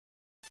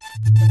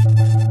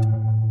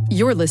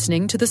You're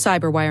listening to the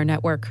Cyberwire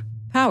Network,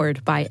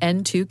 powered by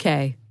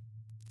N2K.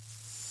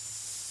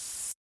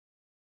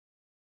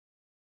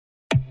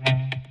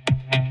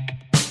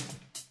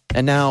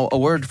 And now, a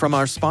word from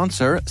our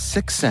sponsor,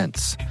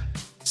 Syxsense.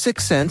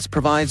 Syxsense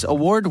provides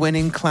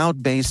award-winning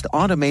cloud-based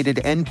automated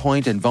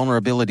endpoint and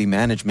vulnerability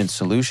management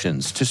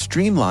solutions to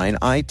streamline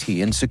IT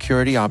and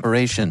security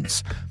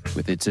operations.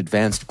 With its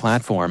advanced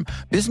platform,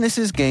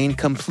 businesses gain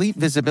complete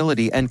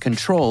visibility and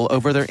control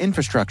over their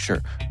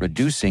infrastructure,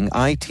 reducing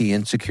IT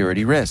and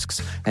security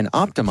risks and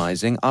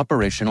optimizing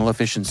operational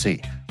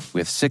efficiency.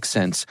 With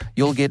Syxsense,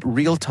 you'll get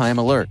real-time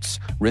alerts,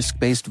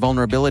 risk-based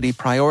vulnerability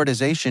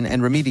prioritization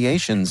and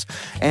remediations,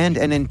 and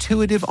an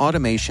intuitive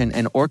automation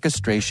and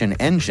orchestration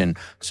engine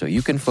so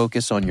you can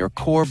focus on your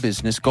core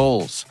business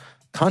goals,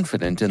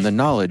 confident in the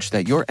knowledge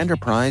that your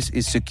enterprise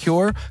is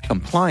secure,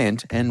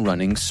 compliant, and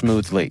running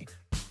smoothly.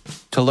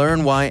 To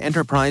learn why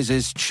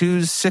enterprises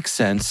choose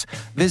Syxsense,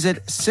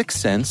 visit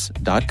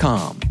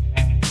syxsense.com.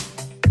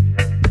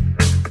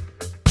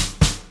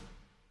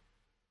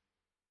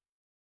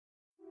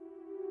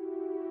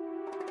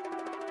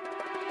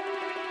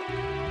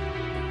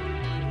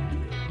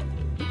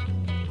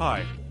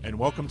 Hi, and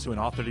welcome to an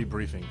author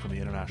debriefing from the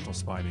International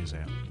Spy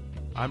Museum.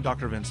 I'm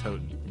Dr. Vince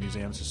Houghton, the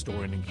museum's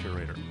historian and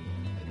curator.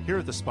 Here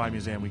at the Spy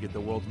Museum, we get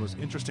the world's most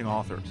interesting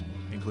authors,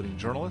 including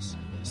journalists,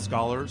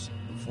 scholars,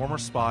 former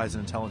spies,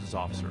 and intelligence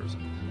officers,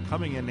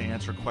 coming in to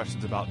answer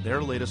questions about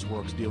their latest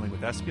works dealing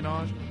with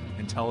espionage,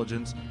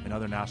 intelligence, and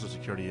other national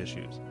security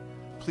issues.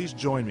 Please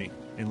join me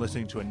in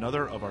listening to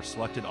another of our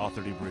selected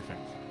author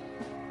debriefings.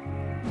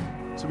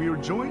 So we were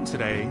joined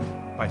today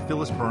by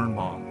Phyllis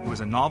Birnbaum, who is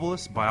a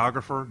novelist,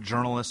 biographer,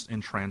 journalist,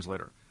 and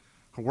translator.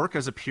 Her work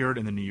has appeared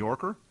in The New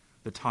Yorker,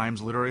 The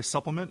Times Literary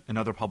Supplement, and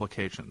other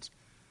publications.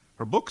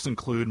 Her books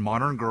include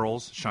Modern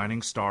Girls,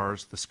 Shining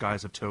Stars, The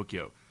Skies of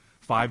Tokyo,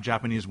 5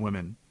 Japanese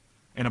Women,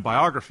 and a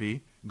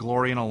biography,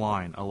 Glory in a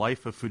Line, A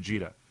Life of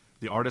Fujita,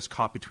 the artist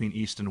caught between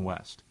East and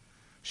West.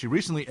 She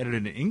recently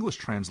edited an English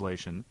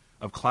translation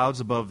of Clouds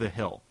Above the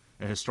Hill,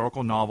 a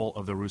historical novel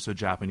of the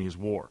Russo-Japanese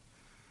War.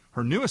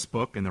 Her newest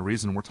book, and the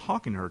reason we're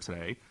talking to her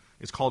today,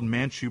 is called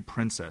Manchu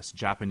Princess,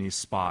 Japanese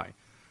Spy,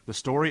 the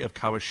story of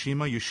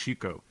Kawashima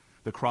Yoshiko,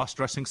 the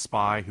cross-dressing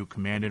spy who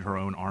commanded her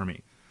own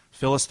army.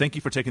 Phyllis, thank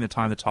you for taking the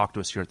time to talk to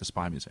us here at the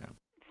Spy Museum.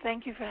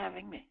 Thank you for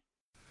having me.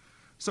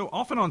 So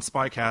often on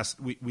Spycast,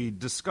 we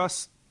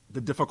discuss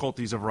the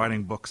difficulties of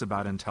writing books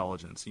about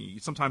intelligence.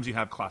 Sometimes you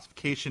have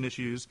classification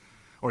issues,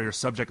 or your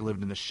subject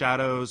lived in the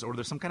shadows, or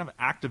there's some kind of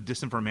act of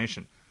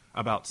disinformation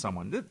about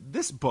someone.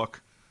 This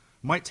book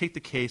might take the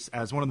case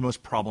as one of the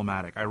most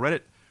problematic. I read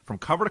it from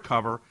cover to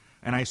cover,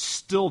 and I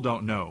still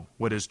don't know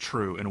what is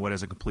true and what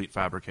is a complete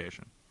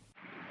fabrication.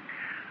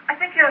 I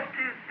think you have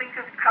to think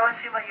of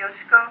Kawashima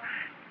Yoshiko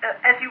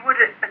as you would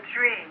a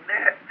dream.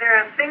 There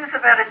are things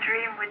about a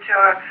dream which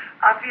are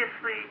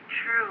obviously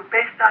true,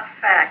 based on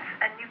facts,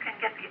 and you can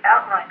get the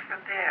outline from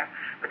there.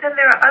 But then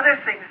there are other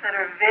things that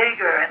are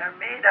vaguer and are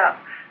made up.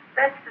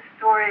 That's the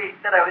story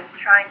that I was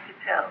trying to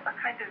tell, a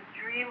kind of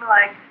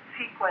dreamlike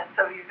sequence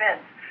of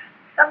events.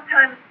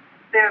 Sometimes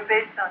they're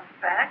based on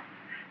facts,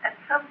 and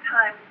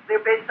sometimes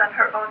they're based on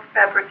her own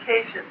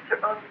fabrications, her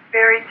own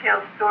fairy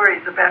tale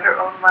stories about her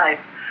own life.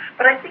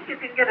 But I think you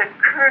can get a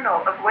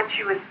kernel of what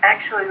she was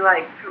actually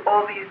like through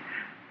all these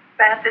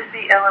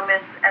fantasy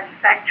elements and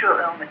factual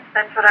elements.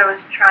 That's what I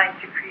was trying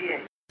to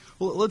create.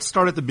 Well, let's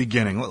start at the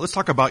beginning. Let's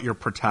talk about your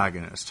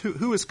protagonist.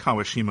 Who is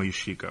Kawashima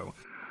Yoshiko?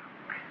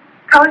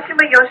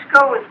 Kawashima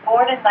Yoshiko was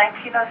born in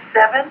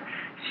 1907.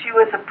 She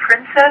was a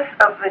princess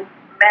of the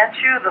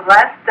Manchu, the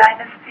last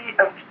dynasty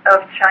of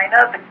China,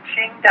 the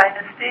Qing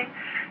dynasty.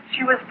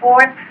 She was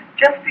born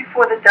just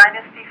before the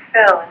dynasty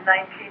fell in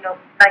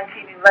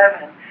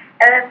 1911.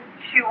 And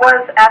she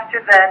was,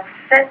 after that,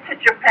 sent to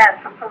Japan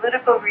for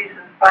political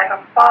reasons by her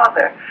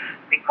father,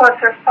 because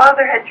her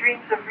father had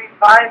dreams of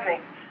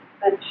reviving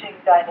the Qing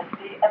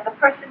dynasty, and the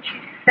person she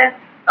sent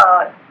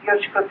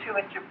Yoshiko to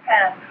in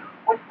Japan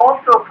was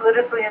also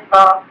politically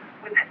involved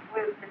with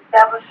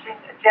establishing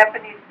a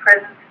Japanese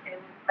presence in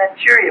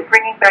Manchuria,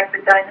 bringing back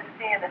the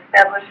dynasty and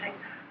establishing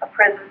a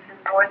presence in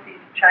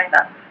northeast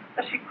China.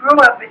 So she grew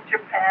up in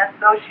Japan,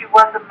 though she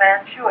was a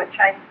Manchu,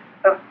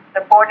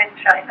 born in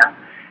China.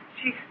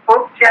 She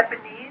spoke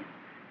Japanese,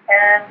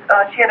 and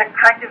she had a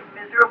kind of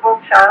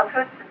miserable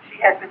childhood since she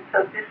had been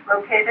so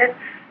dislocated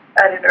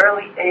at an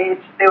early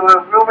age. There were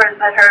rumors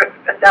that her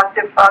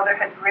adoptive father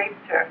had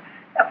raped her.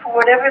 And for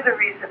whatever the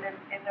reason,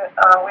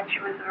 when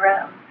she was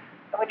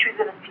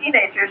a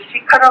teenager, she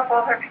cut off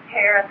all her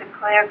hair and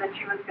declared that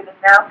she was going to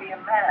now be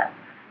a man.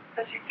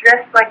 So she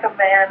dressed like a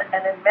man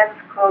and in men's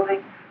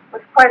clothing,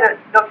 was quite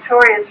a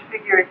notorious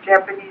figure in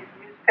Japanese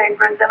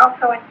newspapers and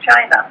also in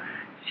China.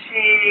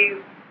 She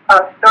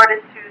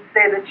started to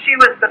say that she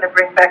was going to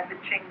bring back the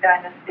Qing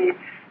dynasty,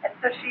 and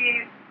so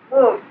she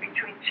moved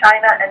between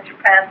China and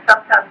Japan,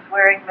 sometimes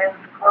wearing men's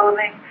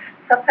clothing,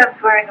 sometimes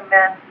wearing a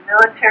man's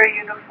military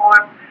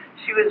uniform.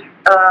 She was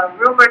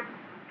rumored,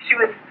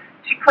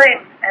 she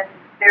claimed, and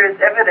there is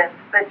evidence,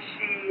 that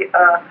she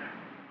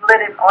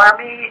led an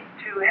army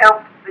to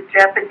help the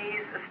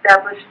Japanese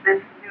establish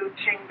this new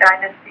Qing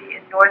dynasty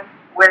in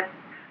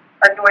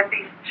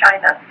northeast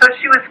China. So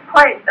she was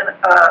quite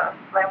a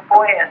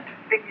flamboyant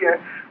figure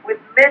with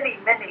many,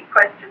 many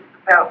questions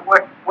about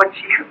what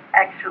she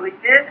actually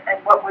did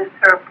and what was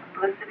her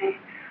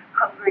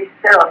publicity-hungry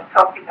self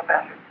talking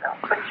about herself.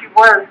 But she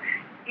was,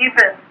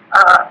 even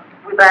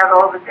without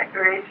all the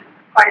decorations,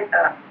 quite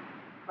a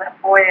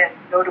flamboyant,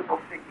 notable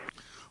figure.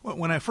 Well,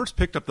 when I first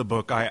picked up the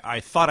book, I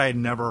thought I had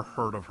never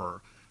heard of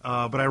her.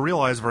 But I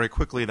realized very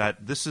quickly that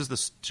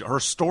her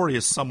story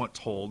is somewhat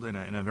told in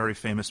a very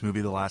famous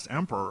movie, The Last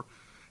Emperor.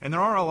 And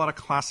there are a lot of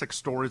classic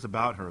stories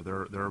about her.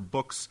 There are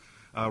books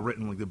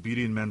written like The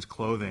Beauty in Men's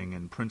Clothing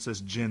and Princess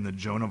Jin, the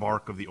Joan of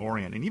Arc of the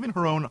Orient. And even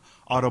her own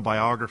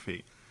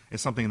autobiography is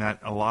something that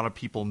a lot of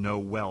people know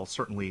well,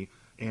 certainly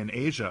in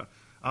Asia.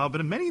 But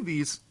in many of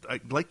these,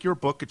 like your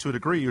book to a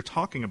degree, you're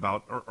talking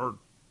about are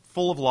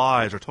full of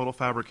lies or total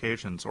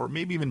fabrications, or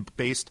maybe even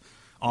based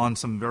on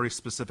some very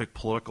specific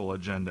political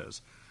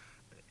agendas.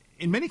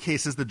 In many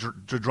cases, the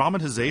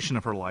dramatization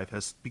of her life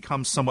has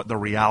become somewhat the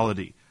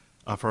reality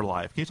of her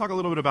life. Can you talk a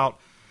little bit about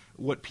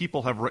what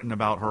people have written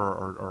about her,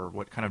 or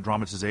what kind of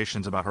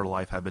dramatizations about her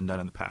life have been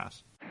done in the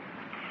past?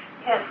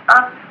 Yes.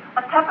 On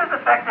top of the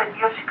fact that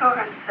Yoshiko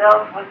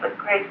herself was a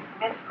great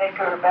myth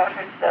maker about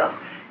herself,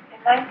 in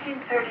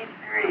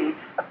 1933,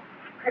 a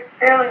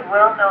fairly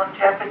well-known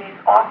Japanese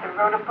author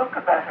wrote a book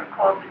about her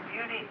called The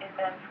Beauty in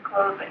Men's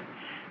Clothing.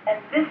 And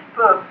this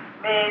book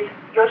made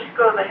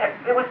Yoshiko,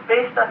 it was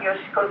based on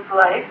Yoshiko's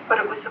life, but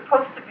it was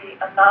supposed to be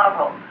a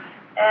novel.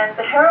 And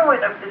the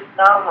heroine of this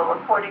novel,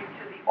 according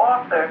to the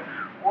author,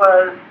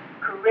 was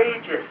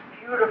courageous,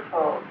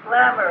 beautiful,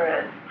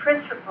 glamorous,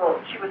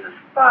 principled. She was a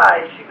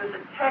spy. She was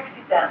a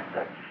taxi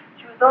dancer.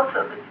 She was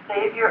also the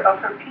savior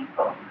of her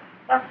people.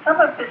 Now,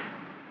 some of the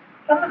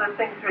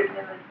things written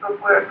in this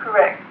book were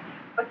correct,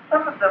 but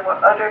some of them were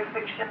utter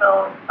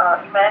fictional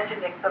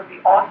imaginings of the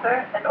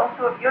author and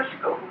also of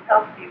Yoshiko, who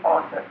helped the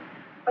author.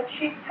 But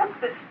she took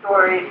this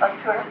story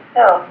unto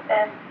herself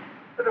and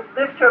sort of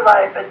lived her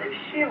life as if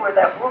she were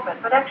that woman.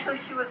 But actually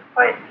she was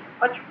quite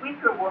much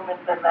weaker woman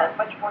than that,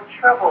 much more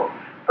troubled.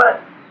 But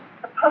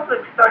the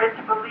public started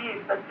to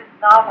believe that this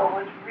novel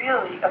was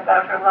really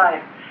about her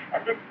life,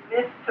 and this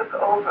myth took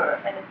over.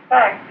 And in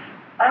fact,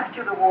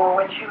 after the war,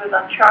 when she was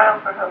on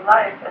trial for her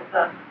life as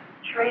a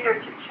traitor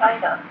to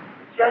China,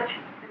 the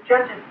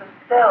judges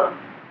themselves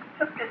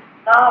took this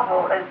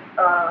novel as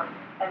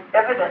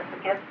evidence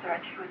against her,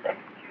 and she was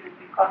executed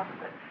because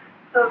of it.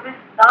 So this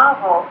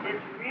novel is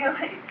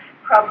really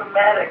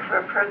problematic for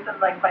a person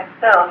like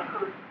myself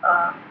who's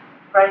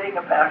writing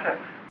about her.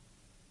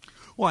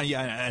 Well,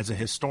 yeah, as a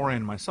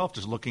historian myself,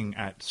 just looking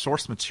at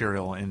source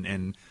material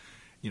and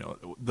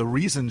the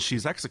reason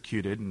she's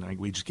executed, and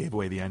we just gave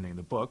away the ending of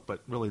the book,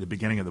 but really the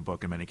beginning of the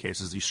book in many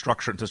cases, you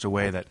structure it in such a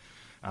way that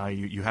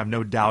you have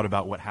no doubt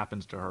about what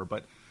happens to her.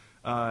 But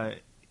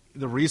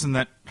the reason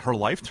that her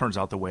life turns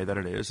out the way that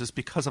it is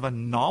because of a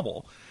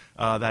novel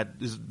that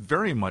is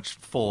very much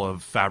full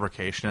of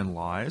fabrication and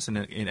lies, and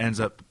it ends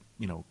up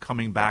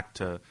coming back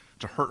to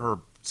hurt her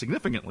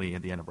significantly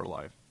at the end of her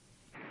life.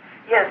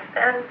 Yes,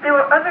 and there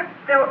were other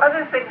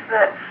things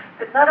that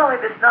not only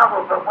this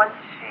novel, but once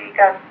she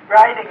got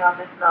writing on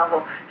this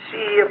novel,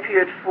 she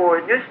appeared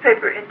for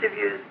newspaper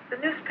interviews. The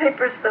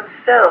newspapers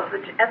themselves,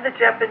 and the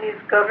Japanese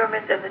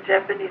government and the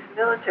Japanese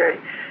military,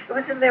 it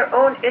was in their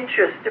own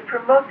interest to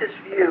promote this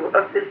view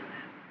of this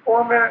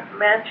former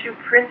Manchu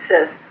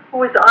princess who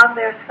was on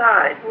their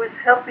side, who was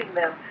helping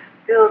them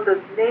build a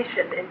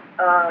nation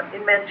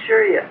in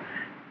Manchuria.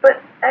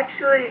 But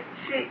actually,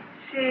 she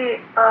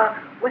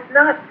was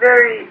not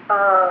very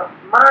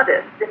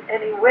modest in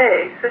any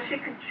way, so she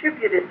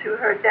contributed to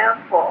her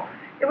downfall.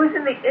 It was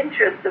in the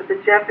interest of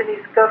the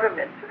Japanese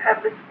government to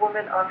have this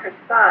woman on her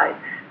side,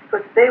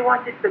 because they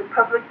wanted the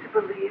public to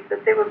believe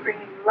that they were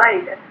bringing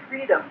light and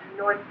freedom to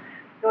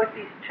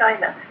northeast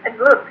China. And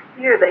look,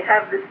 here they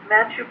have this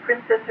Manchu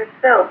princess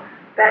herself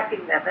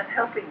backing them and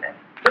helping them.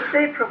 But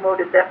they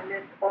promoted that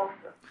myth also.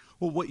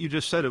 Well, what you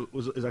just said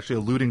is actually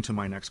alluding to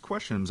my next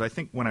questions. I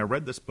think when I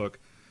read this book,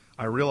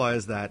 I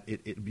realized that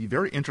it'd be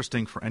very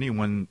interesting for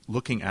anyone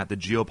looking at the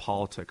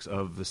geopolitics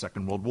of the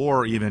Second World War,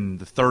 or even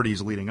the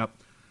 30s leading up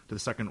to the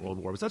Second World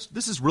War. Because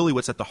this is really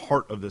what's at the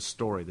heart of this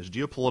story, this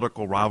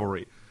geopolitical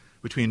rivalry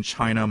between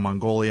China,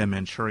 Mongolia,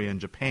 Manchuria, and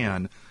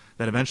Japan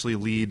that eventually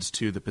leads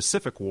to the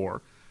Pacific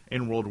War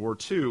in World War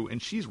II.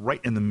 And she's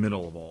right in the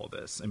middle of all of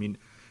this. I mean,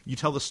 you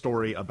tell the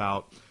story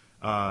about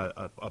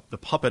the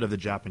puppet of the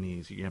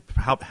Japanese.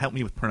 Help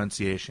me with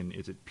pronunciation.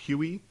 Is it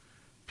Puyi?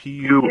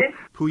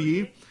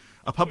 Puyi?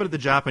 A puppet of the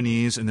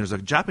Japanese, and there's a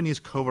Japanese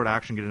covert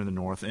action getting into the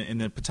north,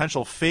 and the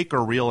potential fake or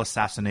real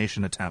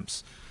assassination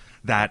attempts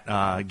that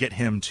get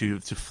him to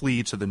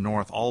flee to the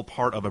north, all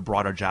part of a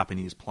broader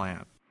Japanese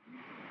plan.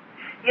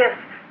 Yes,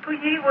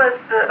 Puyi was,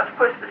 of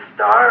course, the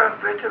star of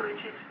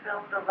Bertolucci's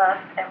film The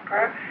Last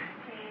Emperor.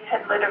 He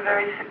had led a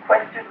very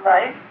sequestered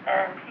life,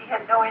 and he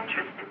had no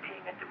interest in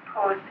being a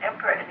deposed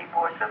emperor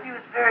anymore, so he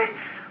was very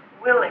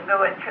willing,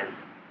 though in his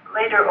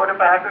later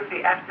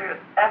autobiography after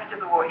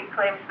the war, he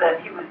claims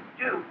that he was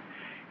duped.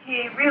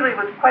 He really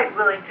was quite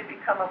willing to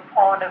become a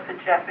pawn of the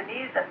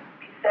Japanese and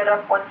be set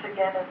up once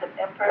again as an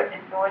emperor in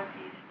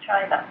Northeast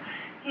China.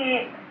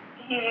 He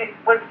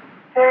was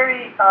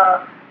very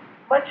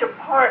much a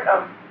part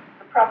of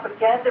the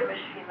propaganda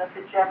machine that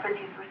the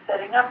Japanese were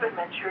setting up in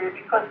Manchuria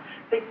because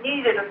they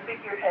needed a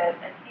figurehead,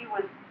 and he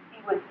was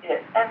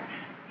it. And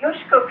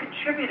Yoshiko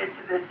contributed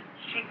to this,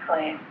 she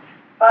claimed,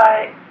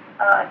 by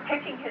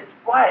taking his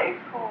wife,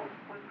 who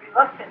was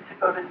reluctant to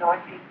go to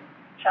Northeast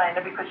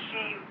China because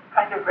she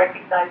kind of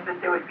recognized that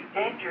they would be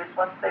dangerous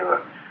once they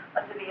were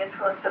under the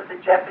influence of the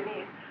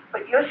Japanese.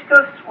 But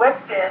Yoshiko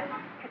swept in,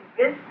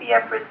 convinced the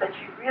Empress that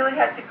she really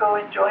had to go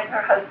and join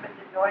her husband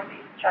in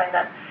Northeast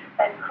China,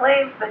 and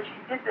claims that she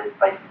did this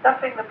by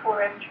stuffing the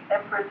poor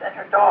Empress and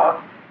her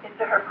dog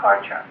into her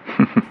car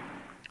trunk.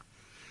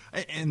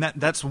 And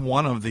that's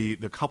one of the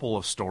couple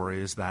of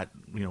stories that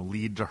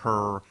lead to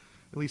her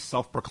at least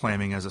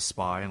self-proclaiming as a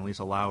spy, and at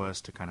least allow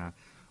us to kind of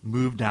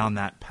move down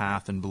that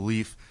path and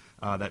belief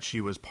that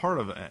she was part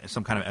of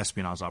some kind of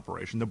espionage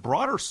operation. The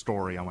broader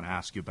story I want to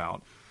ask you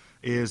about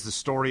is the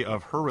story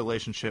of her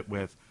relationship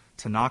with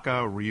Tanaka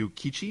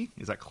Ryukichi.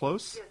 Is that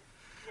close?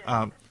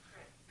 Yes.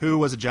 Who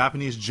was a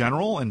Japanese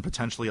general and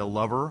potentially a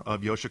lover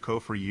of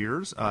Yoshiko for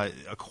years.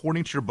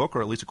 According to your book,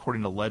 or at least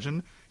according to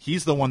legend,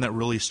 he's the one that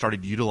really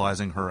started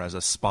utilizing her as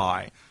a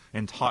spy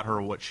and taught her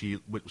what she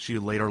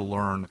later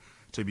learned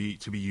to be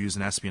used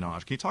in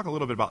espionage. Can you talk a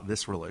little bit about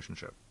this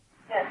relationship?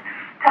 Yes.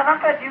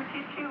 Tanaka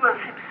Ryukichi was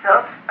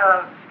himself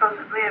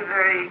supposedly a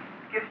very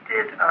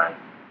gifted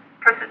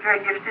person,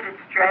 very gifted in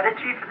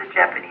strategy for the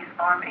Japanese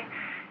army.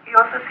 He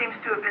also seems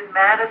to have been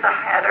mad as a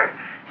hatter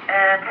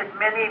and had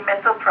many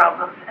mental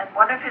problems, and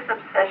one of his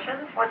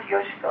obsessions was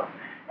Yoshiko.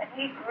 And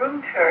he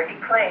groomed her, he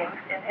claims,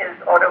 in his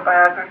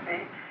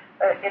autobiography,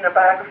 in a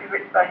biography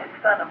written by his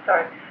son,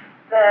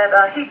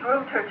 that he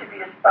groomed her to be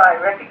a spy,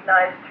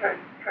 recognized her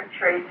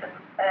traits,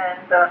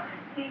 and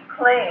he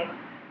claims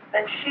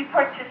that she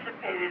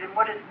participated in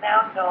what is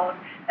now known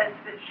as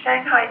the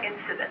Shanghai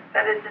Incident,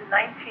 that is in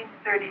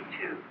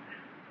 1932.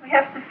 We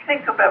have to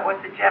think about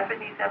what the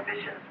Japanese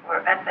ambitions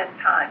were at that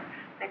time.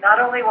 They not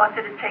only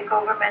wanted to take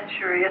over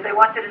Manchuria, they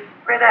wanted to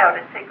spread out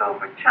and take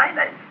over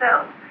China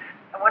itself.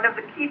 And one of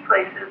the key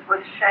places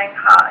was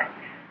Shanghai.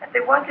 And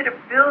they wanted to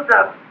build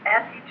up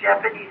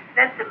anti-Japanese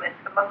sentiment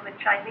among the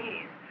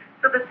Chinese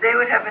so that they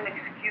would have an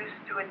excuse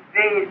to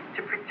invade,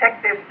 to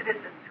protect their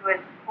citizens who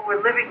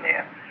were living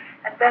there.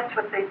 And that's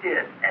what they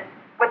did. And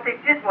what they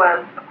did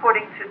was,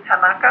 according to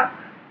Tanaka,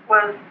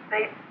 was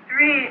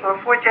 3 or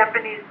 4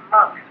 Japanese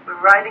monks were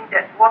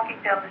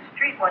walking down the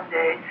street one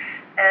day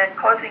and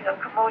causing a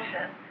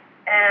commotion.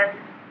 And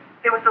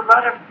there was a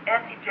lot of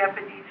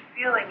anti-Japanese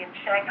feeling in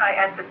Shanghai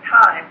at the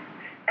time.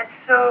 And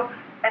so,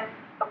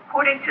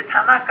 according to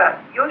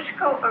Tanaka,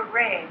 Yoshiko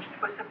arranged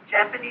for some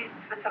Chinese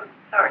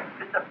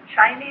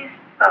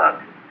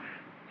thugs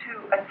to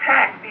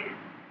attack these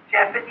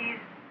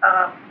Japanese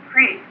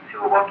priests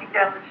who were walking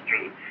down the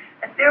street,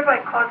 and thereby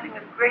causing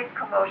a great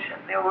commotion.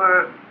 There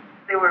were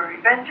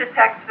revenge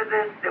attacks for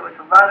this. There was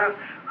a lot of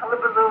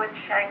hullabaloo in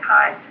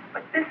Shanghai,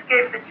 but this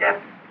gave the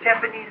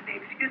Japanese the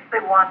excuse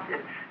they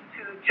wanted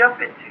to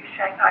jump into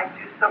Shanghai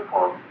to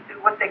do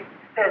what they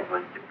said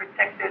was to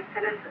protect their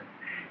citizens.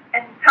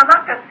 And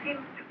Tanaka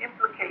seems to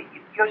implicate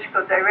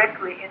Yoshiko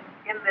directly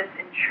in this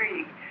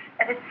intrigue.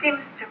 And it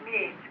seems to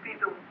me to be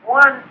the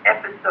one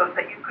episode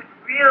that you could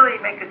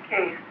really make a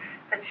case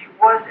that she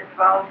was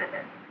involved in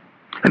it.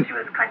 But she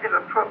was kind of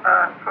a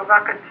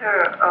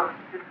provocateur of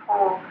this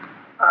whole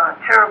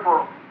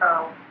terrible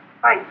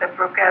fight that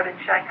broke out in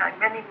Shanghai.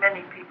 Many,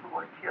 many people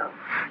were killed.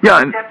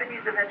 Yeah, the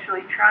Japanese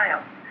eventually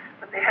triumphed,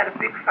 but they had a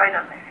big fight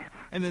on their hands.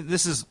 And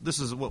this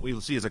is what we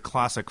see as a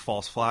classic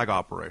false flag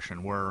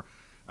operation, where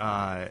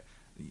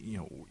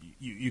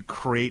you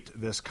create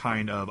this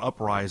kind of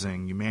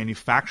uprising, you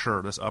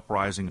manufacture this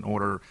uprising in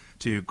order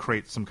to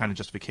create some kind of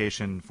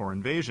justification for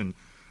invasion.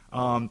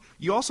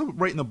 You also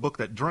write in the book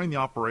that during the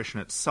operation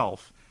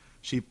itself,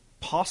 she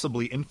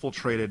possibly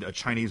infiltrated a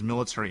Chinese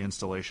military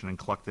installation and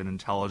collected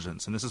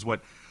intelligence, and this is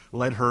what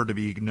led her to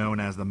be known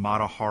as the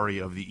Mata Hari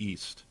of the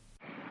East.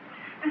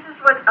 This is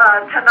what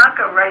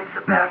Tanaka writes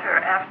about her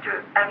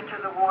after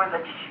the war,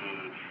 that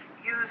she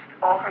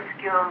used all her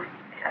skills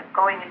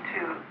going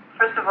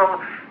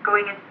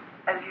in,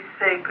 as you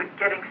say,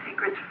 getting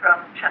secrets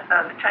from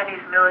the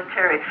Chinese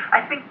military.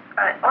 I think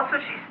also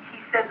he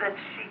said that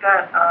she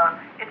got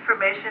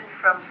information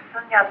from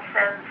Sun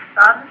Yat-sen's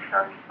son,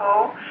 Sun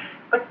So,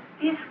 but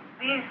these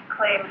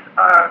claims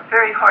are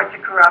very hard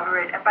to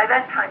corroborate, and by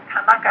that time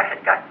Tanaka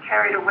had gotten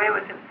carried away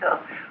with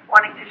himself,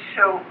 wanting to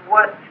show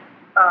what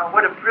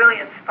a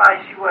brilliant spy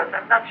she was.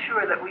 I'm not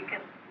sure that we can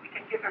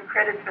give her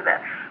credit for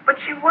that, but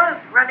she was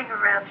running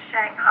around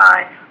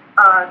Shanghai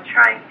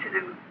trying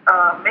to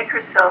make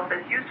herself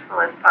as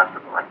useful as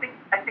possible. I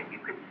think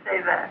you could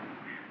say that.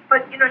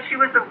 But she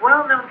was a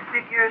well-known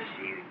figure.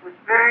 She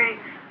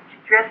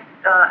dressed,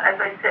 as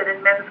I said,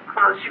 in men's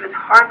clothes. She was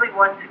hardly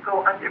one to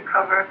go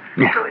undercover.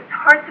 Yeah. So it's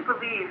hard to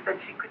believe that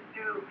she could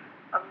do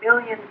a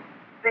million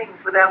things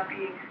without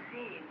being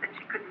seen, that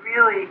she could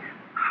really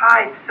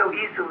hide so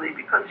easily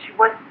because she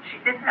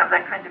didn't have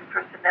that kind of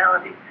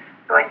personality.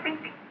 So I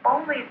think the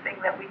only thing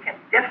that we can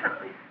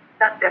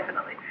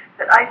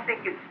that I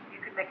think you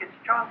can make a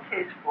strong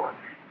case for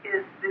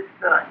is this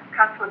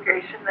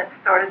conflagration that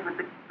started with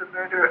the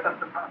murder of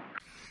the monk.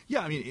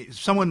 Yeah, I mean,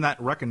 someone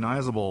that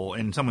recognizable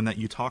and someone that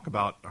you talk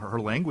about, her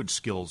language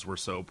skills were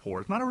so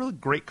poor. It's not a really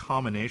great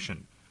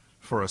combination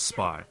for a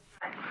spy.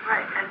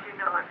 Right. As you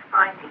know, a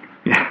spy needs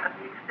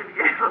to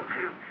be able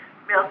to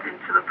melt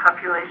into the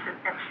population,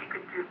 and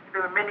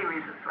there were many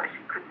reasons why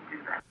she couldn't do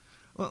that.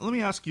 Well, let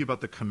me ask you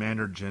about the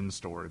Commander Jin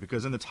story,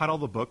 because in the title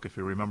of the book, if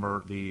you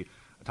remember, I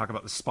talk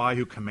about the spy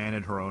who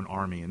commanded her own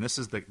army, and this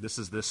is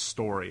this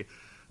story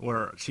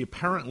where she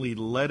apparently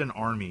led an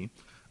army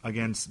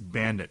against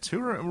bandits who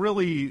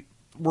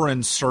were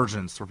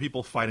insurgents, were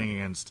people fighting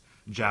against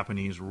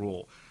Japanese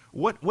rule.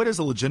 What is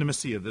the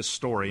legitimacy of this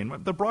story?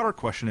 And the broader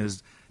question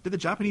is, did the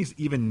Japanese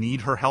even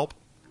need her help?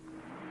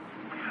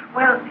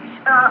 Well,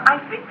 I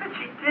think that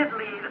she did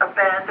lead a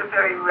band of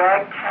very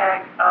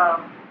ragtag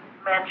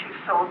Manchu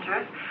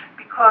soldiers,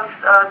 because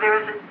there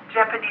is a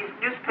Japanese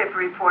newspaper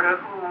reporter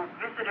who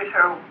visited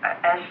her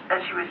as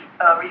she was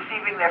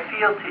receiving their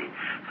fealty.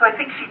 So I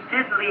think she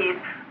did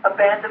lead a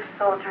band of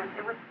soldiers.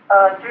 It was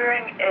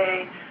during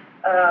a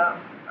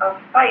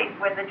fight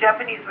when the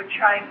Japanese were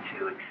trying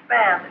to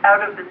expand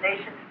out of the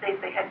nation-state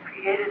they had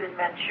created in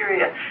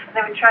Manchuria, and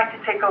they were trying to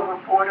take over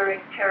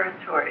bordering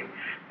territory.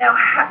 Now,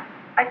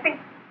 I think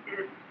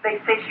they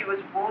say she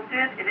was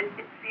wounded.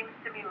 It seems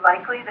to me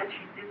likely that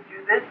she did do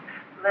this,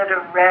 led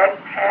a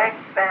ragtag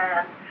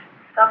band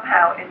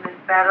somehow in this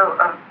battle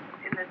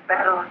in the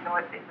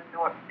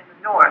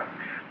north.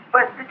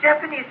 But the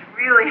Japanese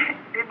really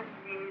didn't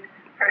need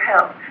her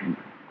help.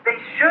 They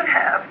should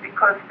have,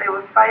 because they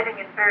were fighting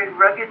in very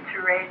rugged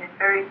terrain, in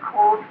very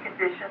cold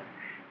conditions,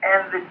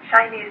 and the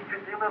Chinese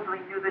presumably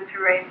knew the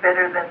terrain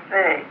better than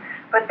they.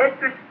 But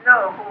Edgar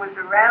Snow, who was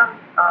around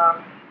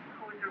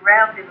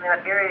in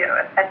that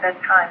area at that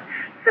time,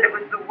 said it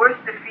was the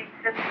worst defeat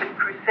since the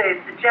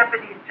Crusades. The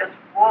Japanese just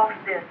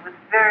waltzed in with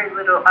very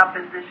little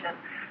opposition.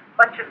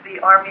 Much of the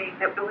army,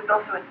 it was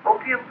also an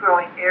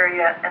opium-growing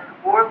area, and the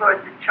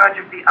warlords in charge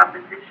of the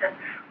opposition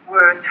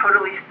were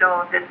totally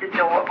stoned and didn't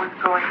know what was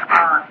going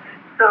on.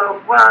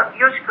 So while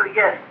Yoshiko,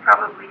 yes,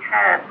 probably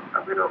had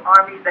a little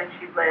army that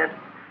she led,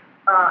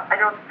 I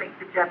don't think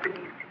the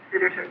Japanese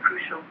considered her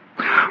crucial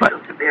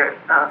to their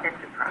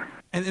enterprise.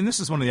 And this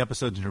is one of the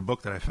episodes in your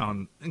book that I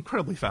found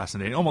incredibly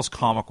fascinating, almost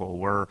comical,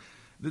 where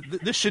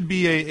this should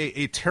be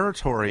a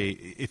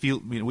territory.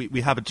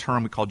 We have a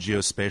term we call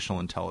geospatial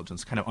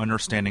intelligence, kind of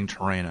understanding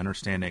terrain,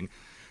 understanding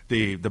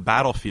the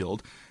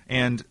battlefield,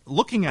 and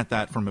looking at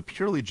that from a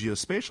purely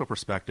geospatial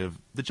perspective,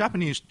 the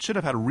Japanese should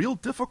have had real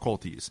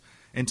difficulties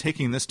in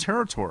taking this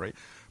territory.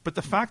 But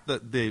the fact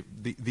that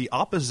the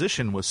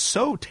opposition was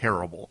so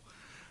terrible,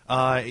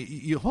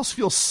 you almost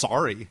feel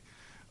sorry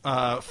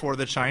for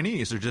the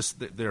Chinese.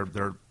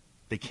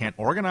 They can't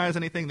organize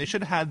anything. They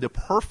should have had the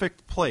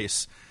perfect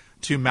place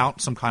to mount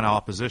some kind of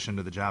opposition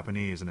to the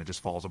Japanese, and it just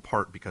falls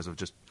apart because of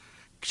just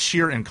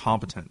sheer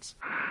incompetence.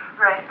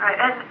 Right.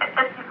 And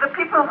the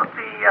people,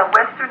 there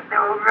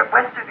were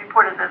Western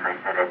reporters, as I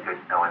said, Edgar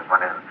Snow was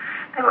one of them.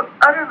 They were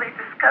utterly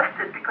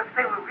disgusted because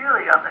they were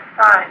really on the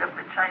side of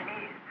the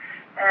Chinese.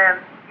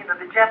 And,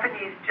 the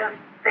Japanese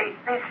they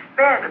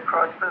sped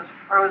across those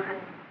frozen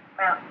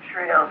mountain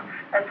trails.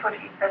 That's what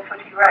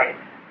he writes.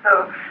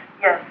 So,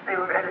 yes, they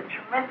were at a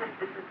tremendous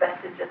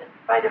disadvantage, and in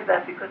spite of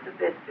that, because of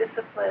their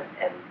discipline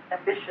and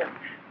ambition,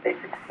 they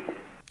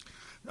succeeded.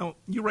 Now,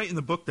 you write in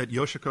the book that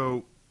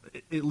Yoshiko,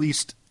 at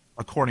least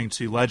according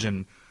to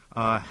legend,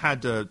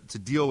 had to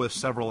deal with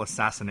several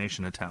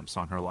assassination attempts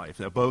on her life.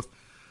 That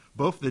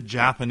both the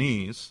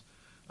Japanese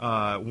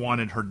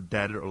wanted her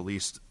dead, or at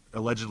least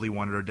allegedly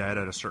wanted her dead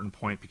at a certain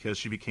point because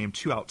she became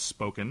too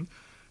outspoken,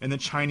 and the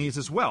Chinese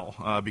as well,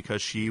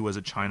 because she was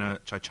a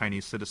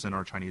Chinese citizen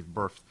or Chinese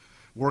birth,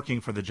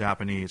 working for the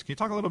Japanese. Can you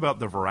talk a little about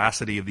the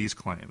veracity of these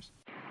claims?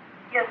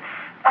 Yes,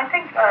 I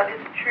think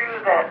it's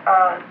true that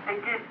they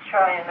did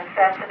try and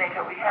assassinate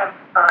her. We have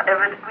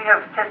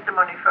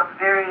testimony from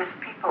various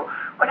people.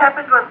 What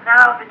happened was,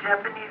 now the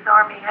Japanese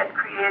army had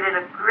created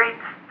a great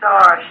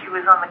star. She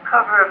was on the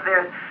cover of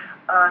their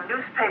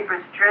newspapers,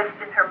 dressed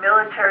in her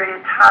military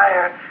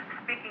attire,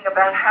 speaking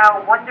about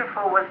how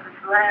wonderful was this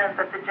land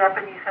that the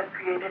Japanese had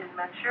created in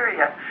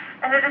Manchuria.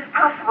 And it is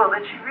possible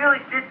that she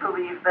really did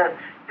believe that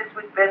this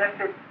would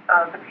benefit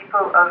the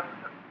people of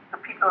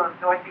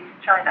northeast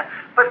China.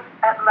 But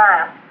at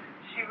last,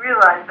 she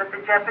realized that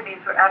the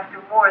Japanese were after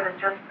more than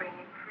just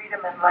bringing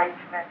freedom and light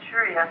to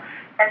Manchuria,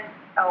 and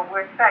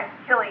were in fact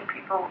killing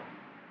people,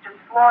 just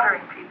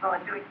slaughtering people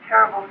and doing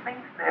terrible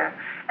things there.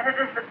 And it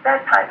is at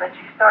that time that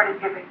she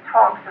started giving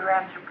talks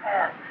around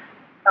Japan,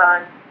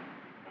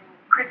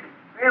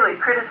 really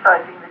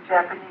criticizing the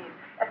Japanese.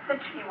 And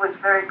since she was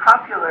very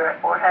popular,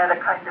 or had a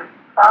kind of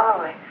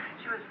following,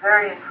 she was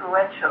very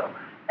influential.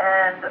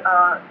 And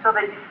so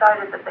they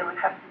decided that they would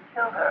have to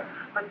kill her.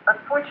 But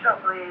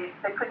unfortunately,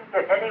 they couldn't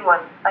get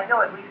anyone. I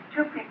know at least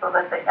two people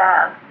that they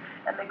asked,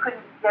 and they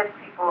couldn't get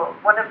people.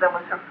 One of them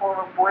was her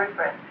former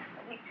boyfriend,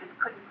 and he just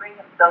couldn't bring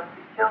himself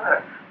to kill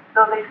her.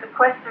 So they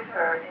sequestered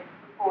her in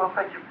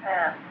Fukuoka,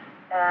 Japan,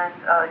 and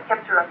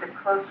kept her under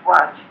close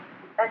watch.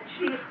 And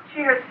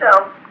she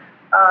herself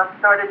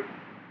started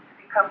to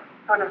become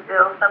sort of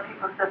ill. Some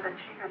people said that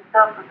she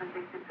herself was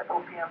addicted to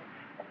opium.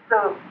 And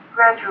so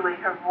gradually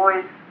her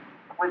voice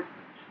was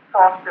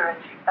softer,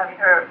 and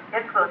her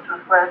influence was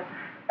less,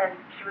 and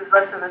she was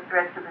less of a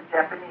threat to the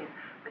Japanese.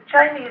 The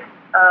Chinese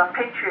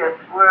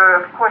patriots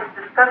were, of course,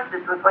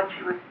 disgusted with what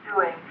she was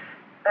doing,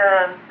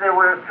 and there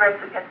were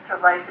threats against her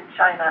life in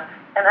China.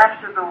 And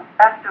after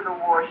the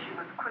war, she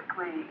was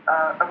quickly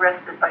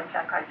arrested by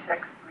Chiang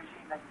Kai-shek's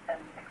regime and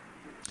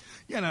executed.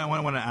 Yeah, and I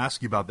want to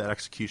ask you about that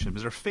execution,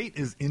 because her fate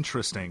is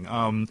interesting.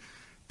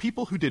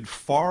 People who did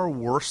far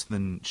worse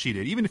than she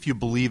did, even if you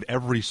believe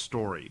every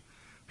story,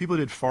 people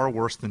who did far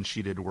worse than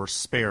she did were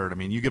spared. I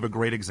mean, you give a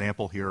great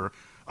example here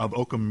of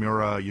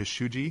Okamura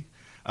Yasuji,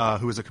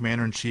 who was a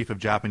commander-in-chief of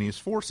Japanese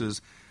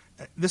forces.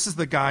 This is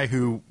the guy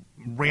who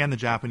ran the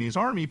Japanese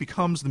army,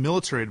 becomes the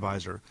military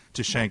advisor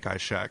to Chiang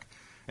Kai-shek.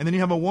 And then you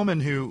have a woman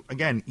who,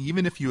 again,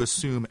 even if you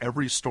assume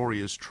every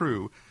story is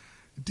true,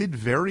 did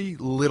very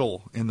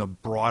little in the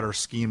broader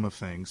scheme of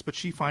things, but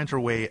she finds her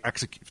way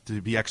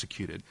to be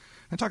executed.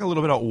 And talk a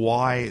little bit about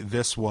why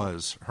this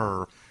was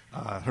her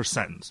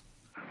sentence.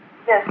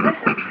 Yes,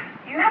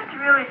 you have to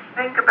really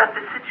think about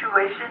the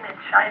situation in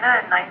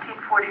China in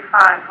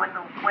 1945 when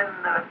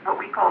what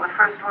we call the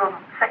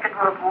Second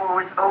World War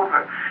was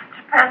over.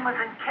 Japan was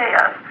in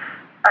chaos.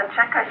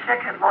 Chiang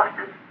Kai-shek had lost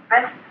his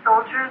best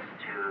soldiers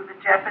to the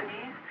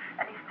Japanese,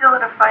 and he still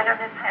had a fight on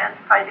his hands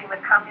fighting the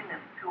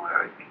communists who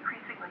were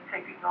increasingly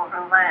taking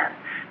over land.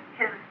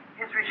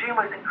 His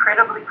regime was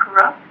incredibly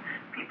corrupt.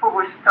 People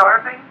were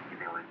starving.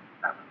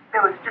 There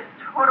was just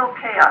total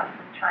chaos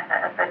in China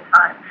at that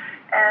time,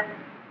 and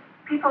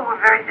people were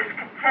very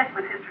discontent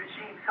with his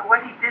regime. So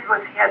what he did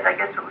was he had, I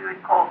guess, what we would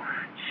call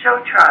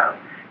show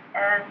trials.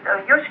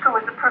 And Yoshiko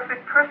was the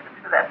perfect person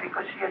for that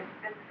because she had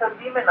been so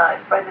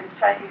demonized by the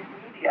Chinese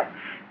media.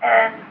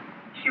 And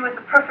she was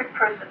the perfect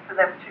person for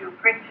them to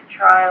bring to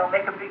trial,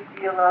 make a big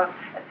deal of,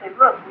 and say,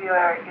 look, we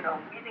are,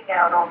 weeding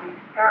out all these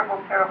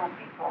terrible, terrible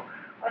people.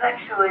 When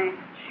actually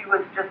she was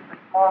just a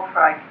small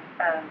fry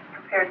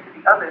compared to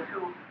the others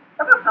who,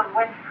 some of them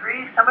went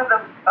free, some of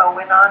them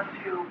went on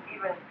to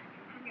even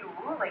continue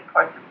ruling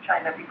parts of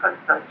China because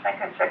Chiang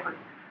Kai-shek was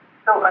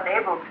so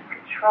unable to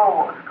control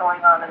what was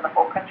going on in the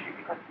whole country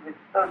because he was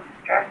so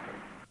distracted.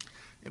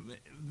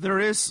 There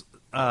is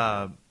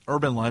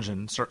urban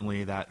legend,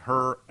 certainly, that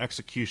her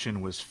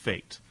execution was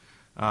faked.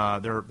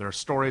 There are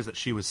stories that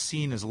she was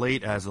seen as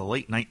late as the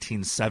late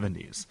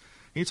 1970s.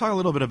 Can you talk a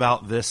little bit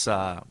about this?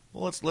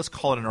 Let's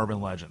call it an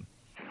urban legend.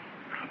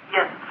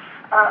 Yes.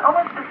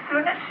 Almost as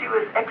soon as she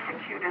was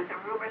executed, the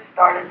rumor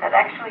started that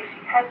actually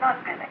she had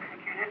not been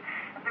executed.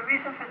 And the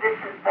reason for this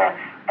is that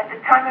at the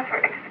time of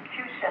her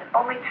execution,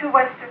 only 2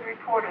 Western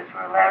reporters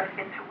were allowed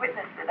in to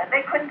witness it, and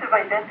they couldn't have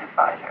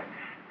identified her.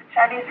 The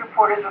Chinese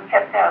reporters were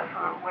kept out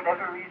for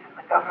whatever reason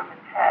the government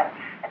had.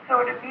 And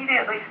so it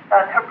immediately,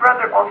 her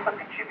brother also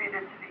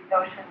contributed to the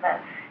notion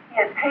that he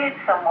had paid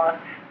someone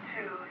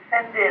to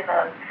send in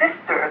a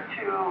sister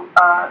to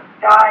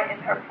die in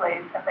her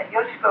place, and that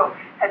Yoshiko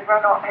had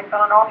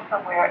gone off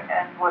somewhere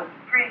and was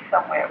free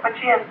somewhere. But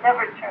she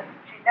never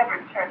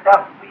turned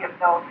up. We have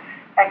no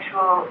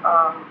actual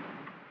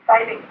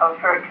sighting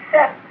of her,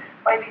 except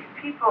by these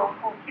people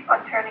who keep on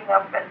turning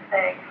up and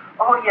saying,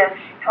 oh yes,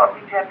 she taught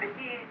me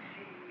Japanese,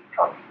 she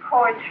taught me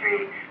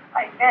poetry,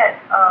 I met,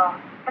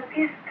 but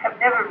these have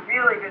never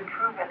really been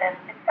proven. And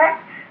in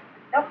fact,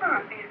 the number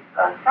of these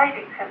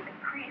sightings has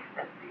increased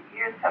as the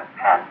years have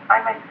passed.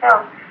 I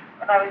myself,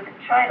 when I was in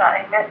China,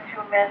 I met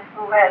 2 men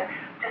who had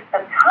just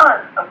a ton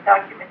of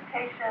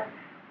documentation,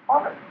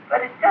 but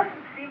it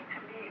doesn't seem to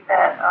me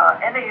that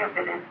any of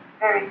it is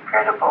very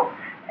credible,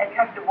 and you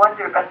have to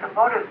wonder about the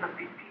motives of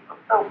these people.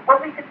 So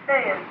what we could say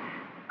is,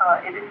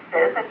 it is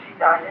said that she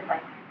died in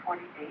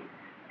 1948,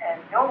 and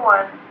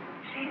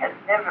she has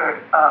never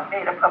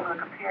made a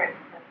public appearance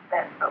since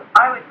then. So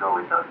I would go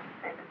with those who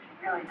say that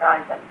she really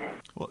died that day.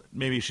 Well,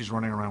 maybe she's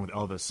running around with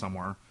Elvis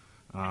somewhere.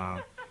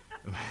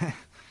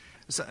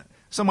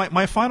 So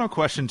my final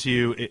question to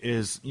you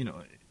is,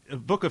 a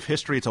book of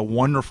history, it's a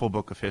wonderful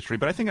book of history,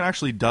 but I think it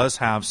actually does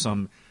have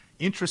some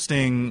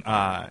interesting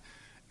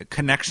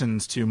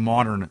connections to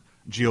modern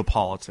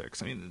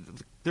geopolitics. I mean,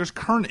 there's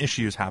current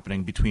issues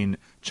happening between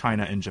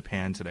China and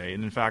Japan today,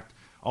 and in fact,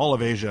 all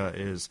of Asia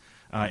is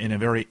in a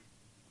very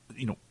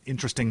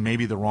interesting,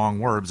 maybe the wrong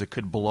words. It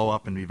could blow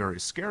up and be very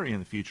scary in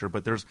the future,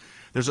 but there's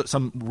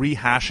some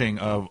rehashing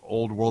of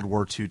old World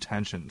War II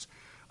tensions.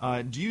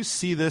 Do you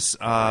see this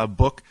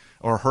book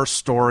or her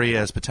story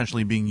as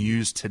potentially being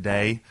used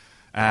today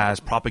as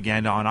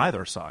propaganda on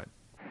either side?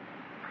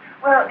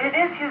 Well, it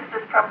is used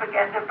as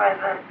propaganda by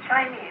the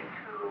Chinese,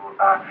 who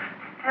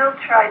still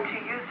try to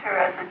use her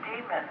as a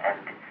demon. And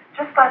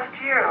just last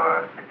year,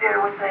 there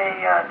was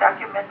a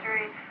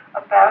documentary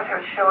about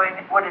her, showing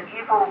what an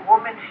evil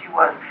woman she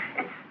was.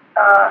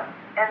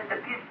 And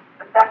these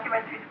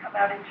documentaries come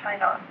out in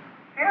China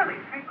fairly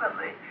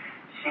frequently.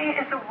 She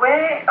is a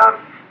way of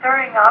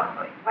stirring up,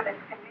 when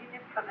it's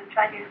convenient for the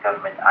Chinese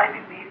government, I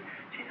believe,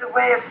 she's a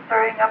way of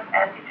stirring up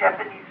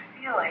anti-Japanese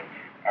feeling.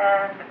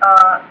 And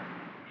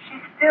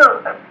she's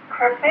still,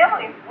 her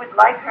family would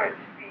like her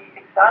to be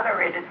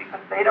exonerated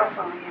because they don't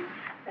believe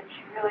that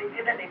she really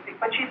did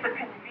anything. But she's a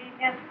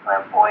convenient,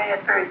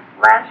 flamboyant, very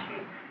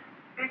flashy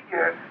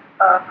figure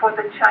for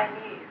the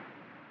Chinese.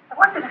 I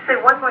wanted to say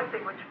one more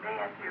thing which may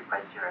answer your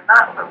question or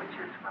not, but which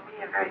is for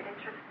me a very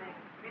interesting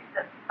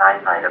recent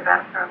sidelight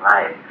about her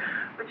life,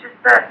 which is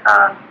that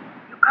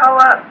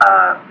Yukawa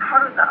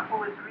Haruna,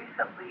 who was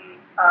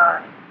recently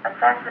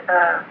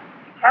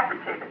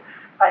decapitated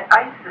by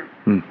ISIS,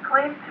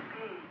 claimed to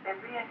be a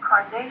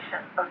reincarnation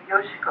of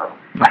Yoshiko.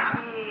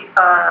 He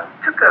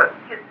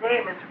his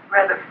name is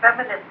rather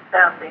feminine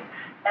sounding,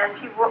 and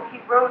he wrote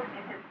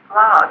in his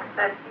blog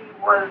that he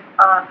was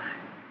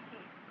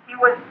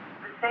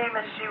the same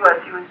as she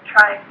was. He was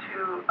trying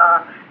to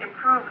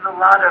improve the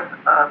lot of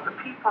the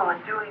people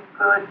and doing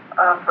good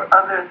for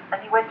others,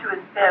 and he went to his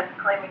death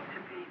claiming to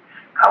be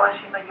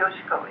Kawashima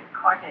Yoshiko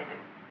incarnated.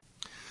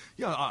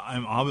 Yeah,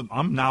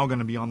 I'm now going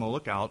to be on the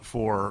lookout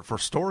for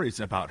stories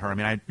about her. I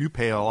mean, I do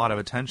pay a lot of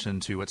attention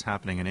to what's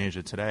happening in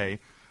Asia today.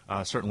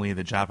 Certainly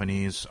the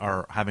Japanese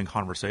are having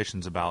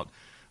conversations about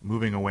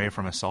moving away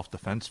from a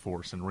self-defense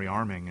force and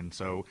rearming, and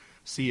so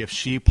see if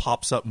she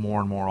pops up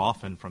more and more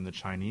often from the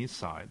Chinese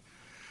side.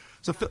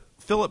 So,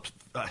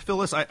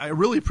 Phyllis, I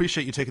really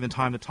appreciate you taking the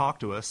time to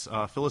talk to us.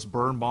 Phyllis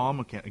Birnbaum,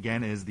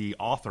 again, is the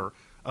author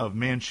of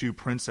Manchu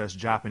Princess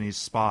Japanese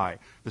Spy,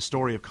 the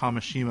story of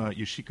Kamishima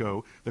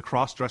Yoshiko, the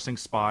cross-dressing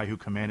spy who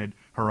commanded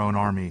her own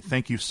army.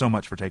 Thank you so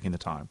much for taking the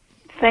time.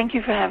 Thank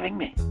you for having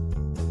me.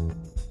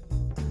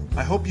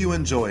 I hope you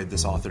enjoyed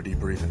this author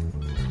debriefing.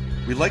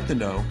 We'd like to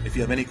know if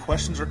you have any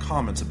questions or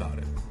comments about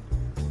it.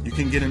 You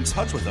can get in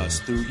touch with us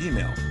through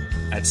email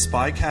at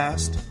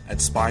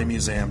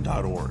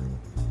spycast@spymuseum.org.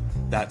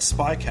 That's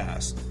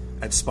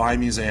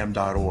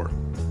spycast@spymuseum.org.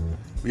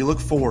 We look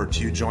forward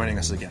to you joining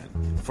us again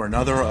for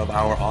another of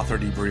our author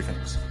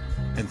debriefings,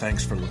 and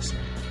thanks for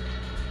listening.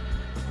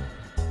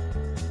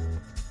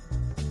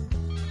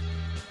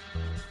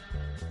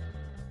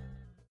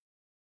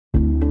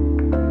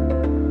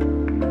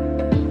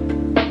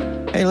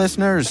 Hey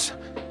listeners,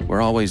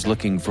 we're always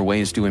looking for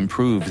ways to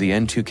improve the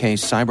N2K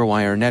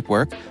Cyberwire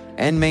network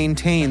and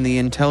maintain the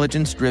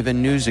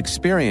intelligence-driven news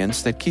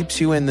experience that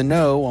keeps you in the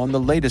know on the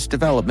latest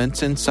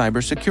developments in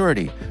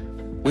cybersecurity.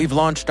 We've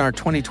launched our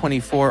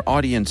 2024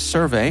 audience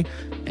survey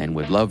and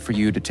would love for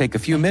you to take a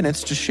few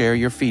minutes to share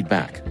your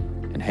feedback.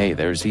 And hey,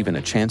 there's even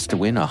a chance to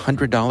win a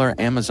 $100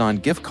 Amazon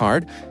gift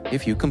card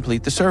if you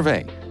complete the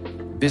survey.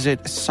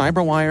 Visit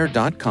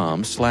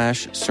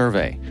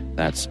cyberwire.com/survey.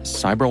 That's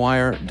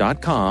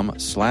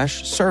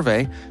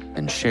cyberwire.com/survey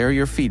and share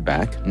your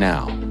feedback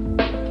now.